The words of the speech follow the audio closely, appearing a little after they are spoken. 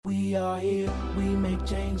We are here, we make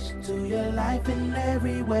change to your life in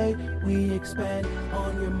every way. We expand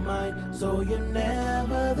on your mind, so you're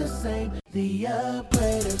never the same. The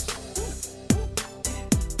Upgraders.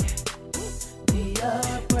 The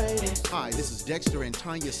Upgraders. Hi, this is Dexter and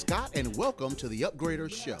Tanya Scott, and welcome to the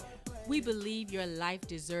Upgraders Show. We believe your life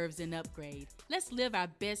deserves an upgrade. Let's live our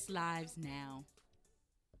best lives now.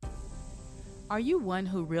 Are you one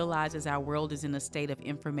who realizes our world is in a state of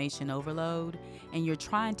information overload and you're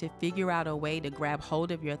trying to figure out a way to grab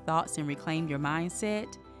hold of your thoughts and reclaim your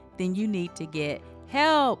mindset? Then you need to get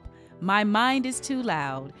help. My Mind is Too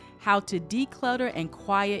Loud: How to Declutter and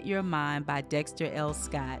Quiet Your Mind by Dexter L.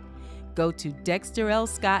 Scott. Go to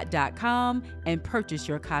dexterlscott.com and purchase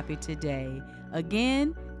your copy today.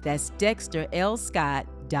 Again, that's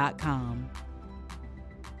dexterlscott.com.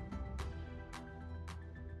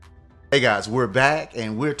 Hey guys, we're back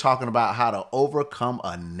and we're talking about how to overcome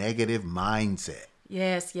a negative mindset.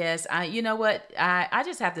 Yes. You know what? I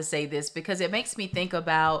just have to say this because it makes me think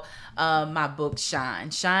about my book,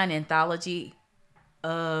 Shine Anthology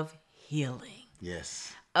of Healing.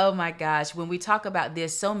 Yes. Oh my gosh, when we talk about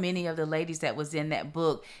this, so many of the ladies that was in that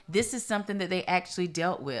book, this is something that they actually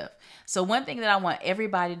dealt with. So one thing that I want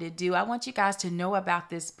everybody to do, I want you guys to know about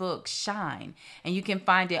this book, Shine. And you can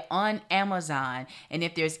find it on Amazon. And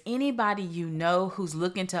if there's anybody you know who's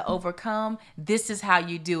looking to overcome, this is how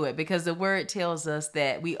you do it. Because the word tells us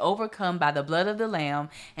that we overcome by the blood of the Lamb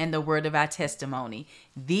and the word of our testimony.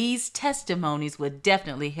 These testimonies would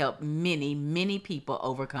definitely help many, many people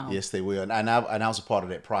overcome. Yes, they will. And I was a part of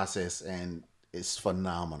that process, and it's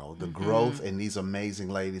phenomenal. The growth in these amazing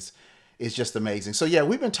ladies is just amazing. So yeah,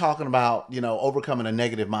 we've been talking about, overcoming a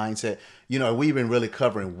negative mindset. We've been really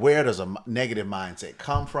covering, where does a negative mindset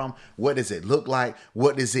come from? What does it look like?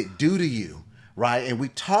 What does it do to you? Right. And we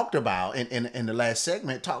talked about in the last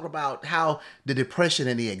segment, talked about how the depression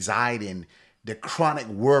and the anxiety and the chronic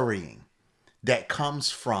worrying that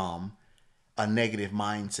comes from a negative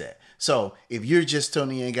mindset. So if you're just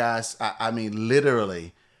tuning in, guys, I mean,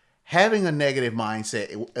 literally, having a negative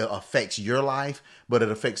mindset, it affects your life, but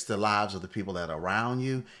it affects the lives of the people that are around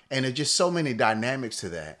you. And there's just so many dynamics to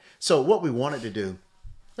that. So what we wanted to do.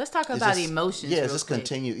 Let's talk about emotions. Yeah, just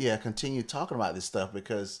continue talking about this stuff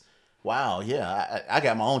because, wow, yeah, I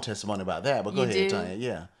got my own testimony about that. But go ahead, Tanya.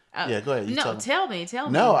 Yeah. Go ahead. Tell me.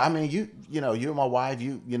 No, I mean, you're my wife,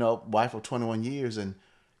 wife of 21 years, and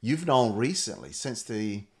you've known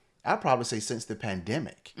recently I'd probably say since the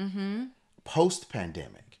pandemic,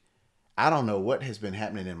 post-pandemic. I don't know what has been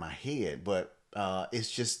happening in my head, but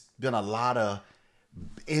it's just been a lot of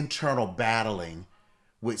internal battling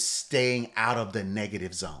with staying out of the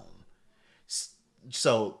negative zone.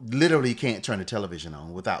 So literally you can't turn the television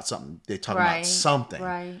on without something. They're talking about something.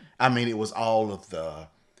 Right. I mean, it was all of the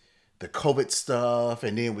COVID stuff,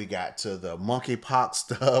 and then we got to the monkeypox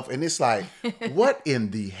stuff, and it's like, what in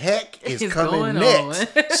the heck is coming next?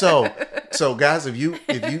 So guys, if you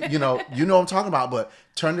know what I'm talking about, but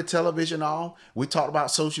turn the television on. We talked about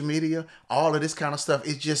social media, all of this kind of stuff.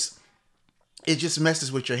 It just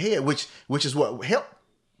messes with your head, which is what helped,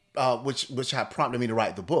 which had prompted me to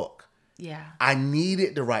write the book. Yeah, I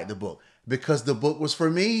needed to write the book because the book was for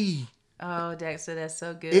me. Oh, Dexter, that's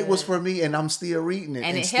so good. It was for me, and I'm still reading it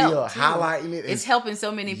and it still helped, highlighting it. It's helping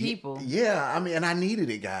so many people. Yeah, I mean, and I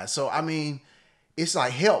needed it, guys. So, I mean, it's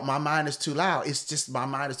like, help, my mind is too loud. It's just my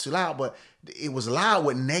mind is too loud, but it was loud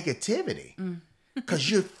with negativity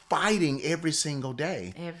because you're fighting every single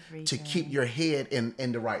day to keep your head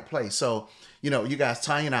in the right place. So, you guys,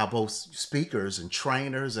 Tanya and I are both speakers and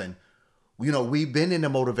trainers, and, we've been in the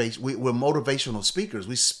motivation. We're motivational speakers.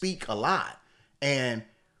 We speak a lot. And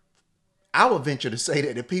I would venture to say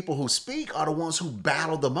that the people who speak are the ones who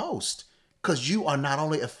battle the most, because you are not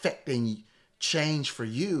only affecting change for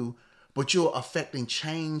you, but you're affecting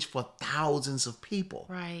change for thousands of people.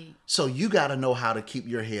 Right. So you got to know how to keep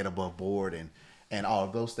your head above board and all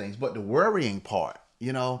of those things. But the worrying part,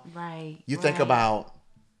 right. You think about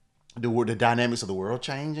the dynamics of the world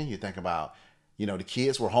changing. You think about, the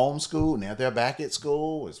kids were homeschooled, now they're back at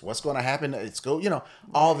school. Is what's going to happen at school?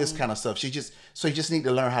 All this kind of stuff. You just need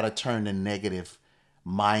to learn how to turn the negative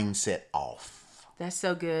mindset off. That's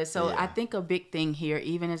so good. So I think a big thing here,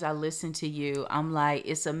 even as I listen to you, I'm like,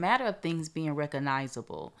 it's a matter of things being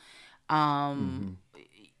recognizable. A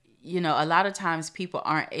lot of times people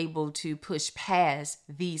aren't able to push past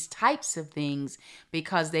these types of things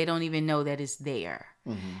because they don't even know that it's there.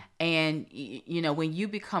 Mm-hmm. And, when you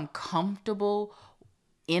become comfortable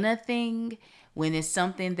in a thing, when it's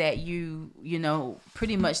something that you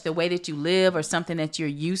pretty much the way that you live or something that you're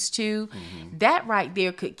used to, that right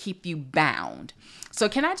there could keep you bound. So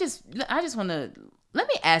I just want to let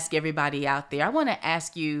me ask everybody out there. I want to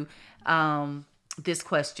ask you this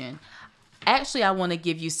question. Actually, I want to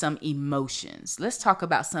give you some emotions. Let's talk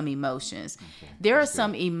about some emotions. Okay, there are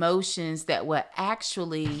some emotions that will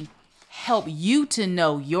actually help you to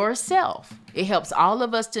know yourself. It helps all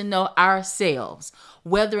of us to know ourselves,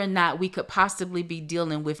 whether or not we could possibly be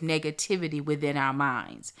dealing with negativity within our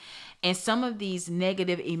minds. And some of these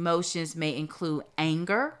negative emotions may include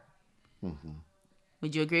anger. Mm-hmm.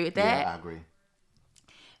 Would you agree with that? Yeah, I agree.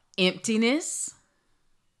 Emptiness.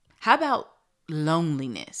 How about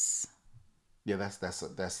loneliness? Yeah,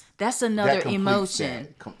 that's another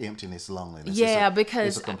emotion. Emptiness, loneliness. Yeah,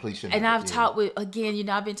 because it's a completion. And I've talked with, again,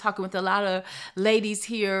 I've been talking with a lot of ladies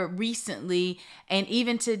here recently, and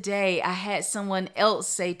even today, I had someone else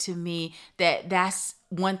say to me that that's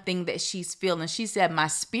one thing that she's feeling. She said, my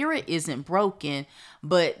spirit isn't broken,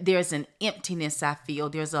 but there's an emptiness I feel.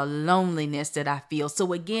 There's a loneliness that I feel.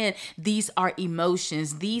 So again, these are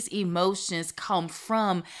emotions. These emotions come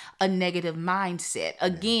from a negative mindset.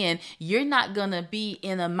 Again, you're not going to be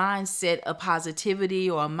in a mindset of positivity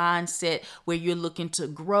or a mindset where you're looking to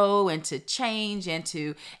grow and to change and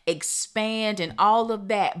to expand and all of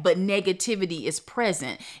that, but negativity is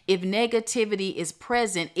present. If negativity is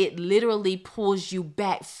present, it literally pulls you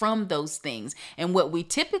back from those things. And what we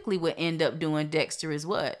typically would end up doing, Dexter, is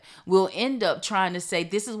what? We'll end up trying to say,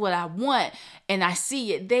 this is what I want, and I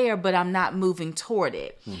see it there, but I'm not moving toward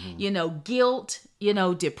it. Mm-hmm. Guilt,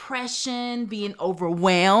 depression, being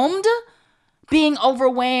overwhelmed.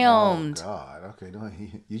 Oh God! Okay, no,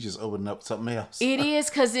 you just opened up something else. It is,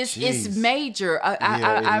 because it's major.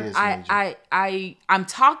 I'm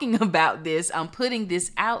talking about this. I'm putting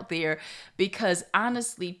this out there because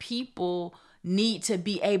honestly, people need to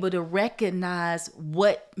be able to recognize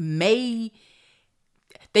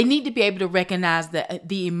they need to be able to recognize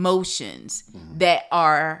the emotions that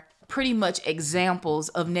are pretty much examples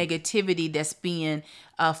of negativity that's being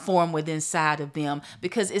formed within inside of them,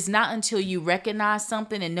 because it's not until you recognize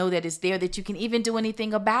something and know that it's there that you can even do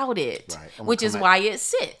anything about it, right. Which is why it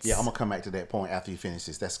sits. Yeah, I'm gonna come back to that point after you finish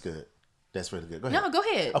this. That's good. That's really good. Go ahead. No, go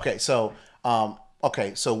ahead. Okay, so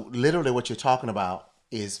so literally what you're talking about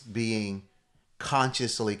is being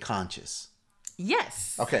consciously conscious.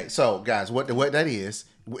 Yes. Okay, so guys, what that is,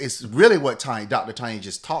 it's really what Dr. Tanya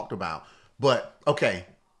just talked about. But okay,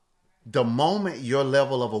 the moment your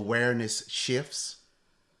level of awareness shifts,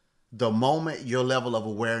 the moment your level of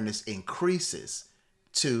awareness increases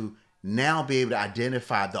to now be able to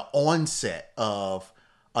identify the onset of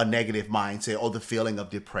a negative mindset or the feeling of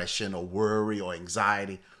depression or worry or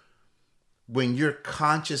anxiety, when you're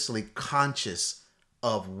consciously conscious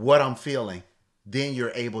of what I'm feeling, then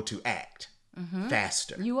you're able to act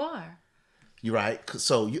faster. You are. You're right.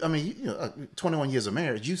 So, 21 years of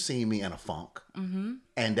marriage, you've seen me in a funk, and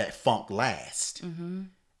that funk lasts.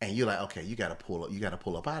 And you're like, okay, you got to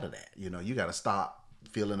pull up out of that. You got to stop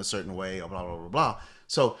feeling a certain way or blah, blah, blah, blah.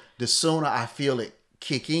 So the sooner I feel it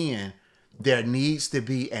kick in, there needs to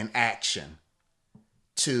be an action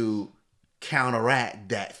to counteract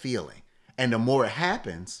that feeling. And the more it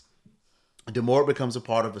happens, the more it becomes a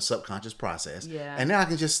part of the subconscious process. Yeah. And now I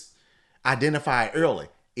can just identify it early.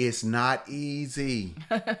 It's not easy.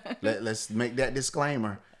 Let's make that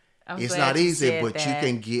disclaimer. It's not easy, but you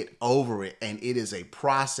can get over it, and it is a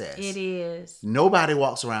process. It is. Nobody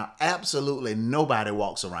walks around. Absolutely nobody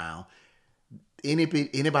walks around. Anybody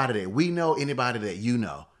that we know, anybody that you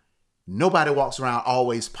know, nobody walks around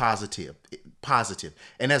always positive.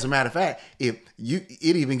 And as a matter of fact, it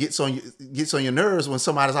even gets on your nerves when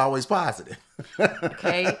somebody's always positive.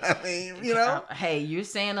 Okay. I mean, hey, you're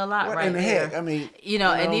saying a lot what right in the there. Heck? I mean,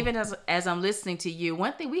 and even as I'm listening to you,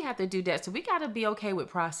 one thing we have to do that. So we got to be okay with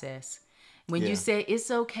process. When you say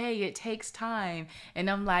it's okay, it takes time.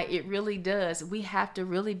 And I'm like, it really does. We have to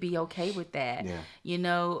really be okay with that. Yeah.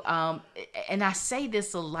 And I say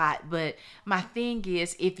this a lot, but my thing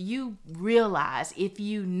is, if you realize, if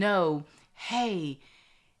you know, hey,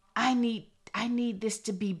 I need this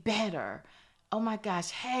to be better. Oh my gosh,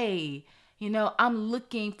 hey, I'm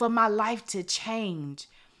looking for my life to change.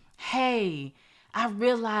 Hey, I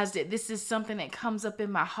realize that this is something that comes up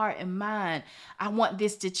in my heart and mind. I want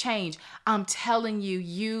this to change. I'm telling you,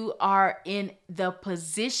 you are in the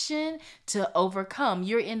position to overcome.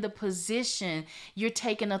 You're in the position, you're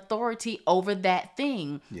taking authority over that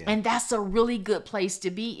thing. Yeah. And that's a really good place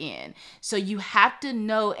to be in. So you have to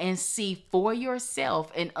know and see for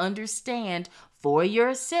yourself and understand for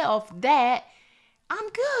yourself that I'm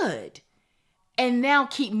good. And now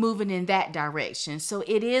keep moving in that direction. So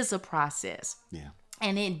it is a process. Yeah.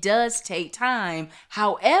 And it does take time.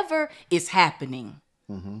 However, it's happening.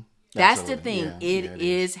 Mm-hmm. That's the thing. Yeah, it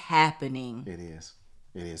is happening. It is.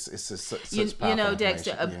 It is. It's just such You powerful know,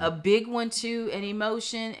 Dexter, information. a big one too, an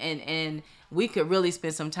emotion, and we could really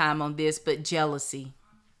spend some time on this, but jealousy.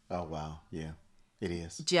 Oh wow, yeah, it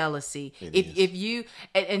is. Jealousy. It is. If you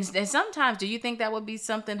and sometimes, do you think that would be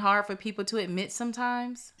something hard for people to admit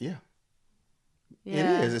sometimes? Yeah.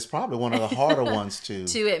 Yeah. It is. It's probably one of the harder ones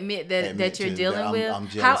to admit that you're to, dealing that with. I'm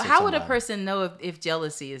jealous of How would a somebody. person know if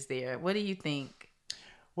jealousy is there? What do you think?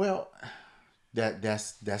 Well,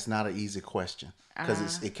 that's not an easy question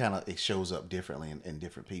because it shows up differently in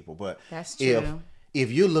different people. But That's true.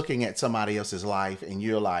 If you're looking at somebody else's life and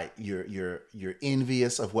you're like you're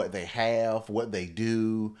envious of what they have, what they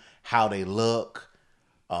do, how they look,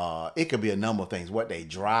 it could be a number of things. What they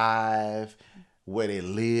drive, where they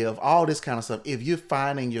live, all this kind of stuff. If you're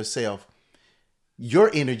finding yourself, your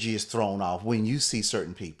energy is thrown off when you see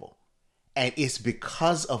certain people, and it's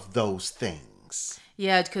because of those things.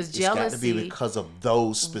 Yeah, because jealousy. It's got to be because of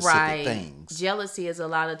those specific things. Jealousy is a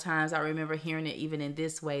lot of times, I remember hearing it even in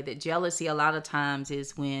this way, that jealousy a lot of times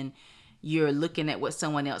is when you're looking at what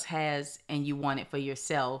someone else has and you want it for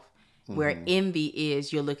yourself. Where envy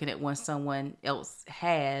is you're looking at what someone else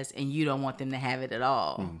has and you don't want them to have it at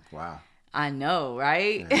all. Wow. I know,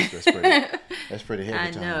 right? Yeah, that's pretty heavy.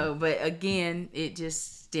 I know, but again, it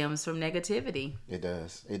just stems from negativity. It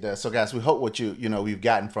does. So guys, we hope what we've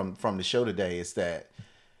gotten from the show today is that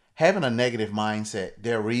having a negative mindset,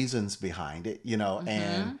 there are reasons behind it,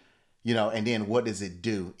 and then what does it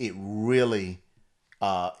do? It really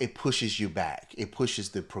it pushes you back. It pushes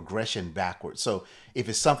the progression backwards. So if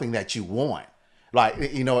it's something that you want, like,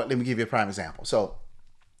 let me give you a prime example. So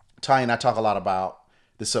Ty and I talk a lot about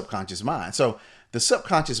the subconscious mind. So the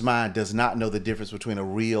subconscious mind does not know the difference between a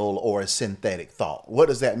real or a synthetic thought. What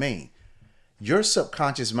does that mean? Your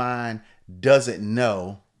subconscious mind doesn't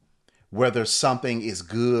know whether something is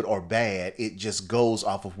good or bad. It just goes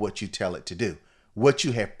off of what you tell it to do, what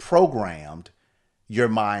you have programmed your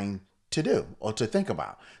mind to do or to think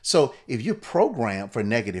about. So if you're programmed for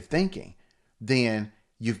negative thinking, then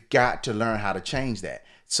you've got to learn how to change that.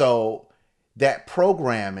 So that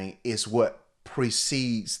programming is what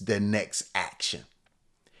precedes the next action.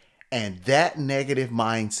 And that negative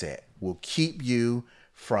mindset will keep you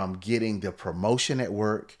from getting the promotion at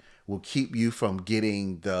work, will keep you from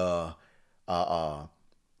getting the the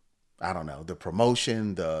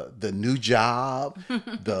promotion, the new job,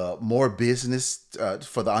 the more business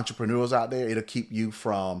for the entrepreneurs out there. It'll keep you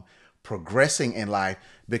from progressing in life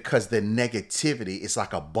because the negativity is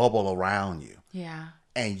like a bubble around you. Yeah.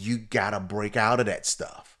 And you gotta break out of that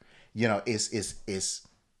stuff. It's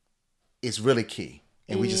really key.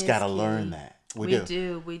 And we just gotta learn that. We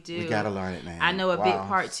do. We gotta learn it, man. I know a big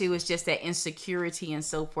part too is just that insecurity and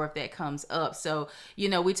so forth that comes up. So,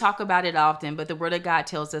 we talk about it often, but the Word of God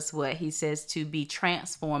tells us what? He says to be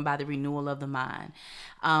transformed by the renewal of the mind.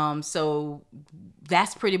 So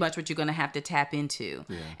that's pretty much what you're going to have to tap into.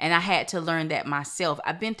 Yeah. And I had to learn that myself.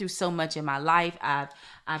 I've been through so much in my life. I've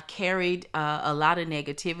carried a lot of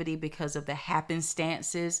negativity because of the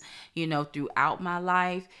happenstances, throughout my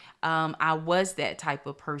life. I was that type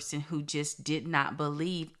of person who just did not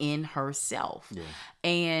believe in herself. Yeah.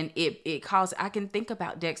 And it caused, I can think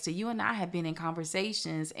about, Dexter, you and I have been in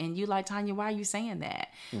conversations and you like, Tanya, why are you saying that?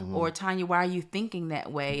 Mm-hmm. Or Tanya, why are you thinking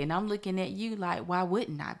that way? And I'm looking at you like, why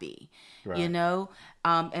wouldn't I be? Right. And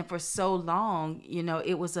for so long,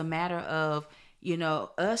 it was a matter of,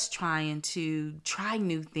 us trying to try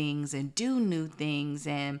new things and do new things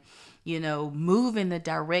and, move in the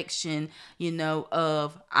direction,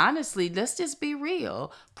 of, honestly, let's just be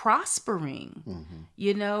real, prospering,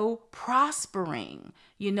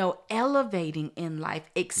 elevating in life,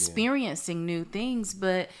 experiencing new things.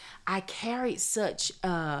 But I carried such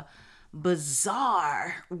a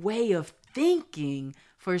bizarre way of thinking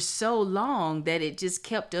for so long that it just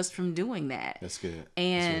kept us from doing that. That's good.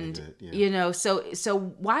 And That's really good. Yeah. So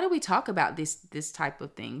why do we talk about this type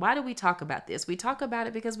of thing? Why do we talk about this? We talk about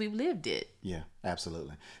it because we've lived it. Yeah,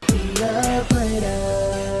 absolutely. The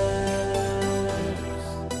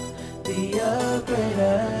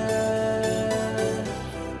upgraders.